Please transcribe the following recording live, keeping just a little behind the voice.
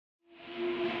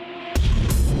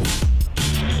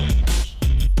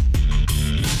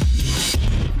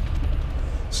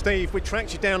Steve, we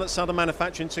tracked you down at Southern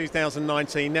Manufacturing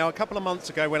 2019. Now, a couple of months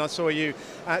ago when I saw you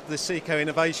at the SECO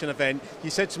Innovation event,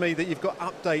 you said to me that you've got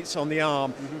updates on the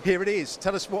ARM. Here it is.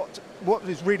 Tell us what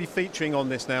is really featuring on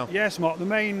this now. Yes, Mark, the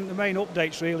main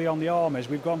updates really on the ARM is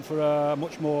we've gone for a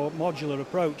much more modular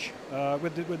approach.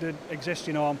 With the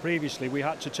existing ARM previously, we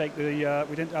had to take we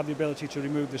didn't have the ability to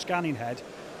remove the scanning head,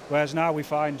 whereas now we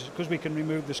find, because we can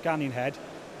remove the scanning head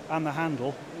and the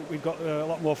handle, we've got a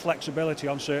lot more flexibility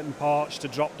on certain parts to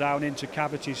drop down into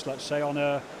cavities, let's say on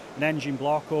an engine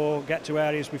block, or get to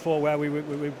areas before where we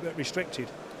were restricted.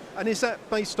 And is that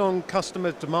based on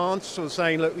customer demands, sort of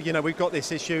saying, look, you know, we've got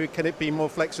this issue, can it be more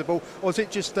flexible, or is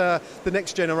it just the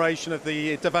next generation of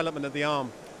the development of the ARM?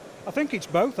 I think it's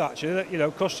both actually. You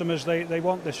know, customers they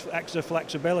want this extra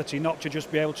flexibility, not to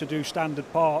just be able to do standard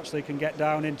parts. They can get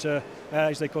down into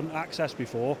areas they couldn't access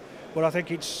before. But I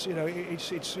think it's, you know,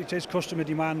 it is customer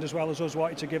demand as well as us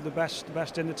wanting to give the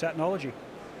best in the technology.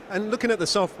 And looking at the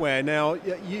software now,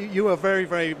 you are very,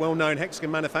 very well known, Hexagon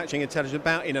Manufacturing Intelligence,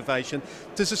 about innovation.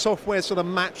 Does the software sort of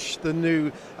match the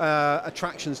new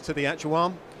attractions to the actual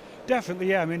ARM? Definitely,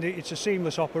 yeah. I mean, it's a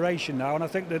seamless operation now, and I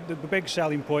think that the big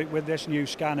selling point with this new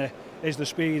scanner is the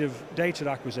speed of data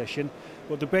acquisition.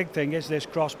 But the big thing is this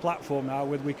cross-platform now,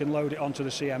 with we can load it onto the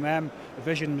CMM, a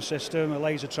vision system, a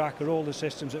laser tracker, all the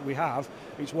systems that we have.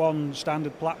 It's one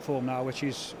standard platform now, which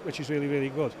is really, really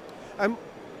good.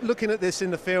 Looking at this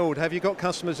in the field, have you got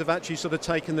customers who have actually sort of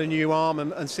taken the new ARM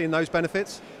and seen those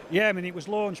benefits? Yeah, I mean, it was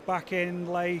launched back in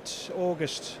late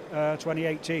August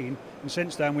 2018, and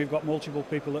since then we've got multiple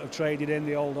people that have traded in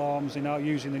the old ARMs and are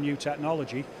using the new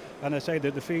technology, and I say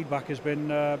that the feedback has been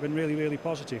really, really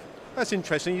positive. That's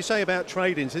interesting. You say about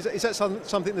trade-ins. Is that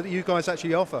something that you guys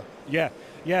actually offer? Yeah.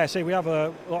 See, we have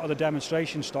a lot of the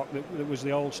demonstration stock that was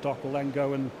the old stock. We'll then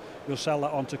go and we'll sell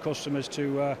that on to customers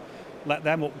to let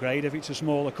them upgrade if it's a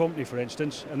smaller company, for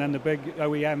instance, and then the big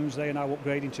OEMs, they are now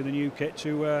upgrading to the new kit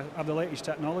to have the latest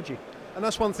technology. And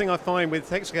that's one thing I find with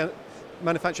Hexagon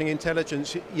Manufacturing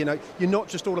Intelligence, you know, you're not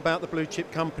just all about the blue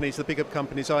chip companies, the bigger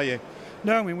companies, are you?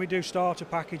 No, I mean, we do starter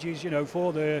packages, you know,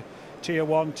 for the tier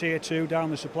 1, tier 2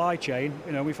 down the supply chain.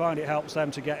 You know, we find it helps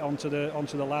them to get onto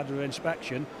the ladder of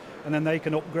inspection, and then they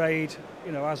can upgrade,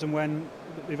 you know, as and when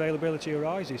the availability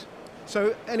arises.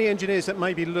 So any engineers that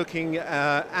may be looking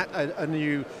at a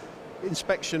new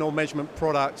inspection or measurement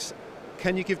product,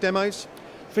 can you give demos?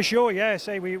 For sure, yeah.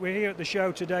 Say we're here at the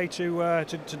show today to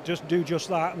just do just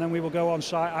that, and then we will go on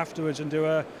site afterwards and do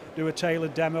a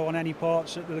tailored demo on any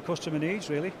parts that the customer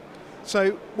needs, really.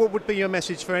 So what would be your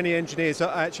message for any engineers that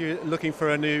are actually looking for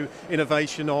a new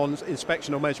innovation on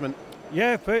inspection or measurement?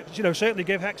 Yeah, but, you know, certainly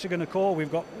give Hexagon a call.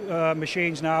 We've got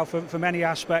machines now for many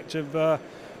aspects of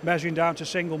measuring down to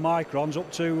single microns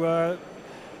up to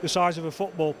the size of a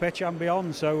football pitch and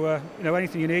beyond. So, you know,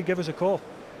 anything you need, give us a call.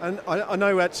 And I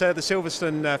know at the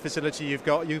Silverstone facility you've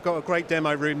got a great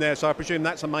demo room there, so I presume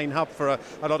that's a main hub for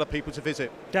a lot of people to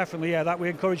visit. Definitely, yeah. That we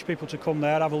encourage people to come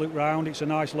there, have a look round. It's a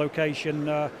nice location.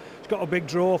 It's got a big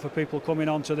draw for people coming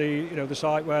onto the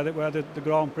site where the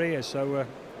Grand Prix is. So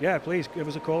yeah, please give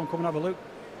us a call and come and have a look.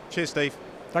 Cheers, Steve.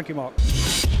 Thank you, Mark.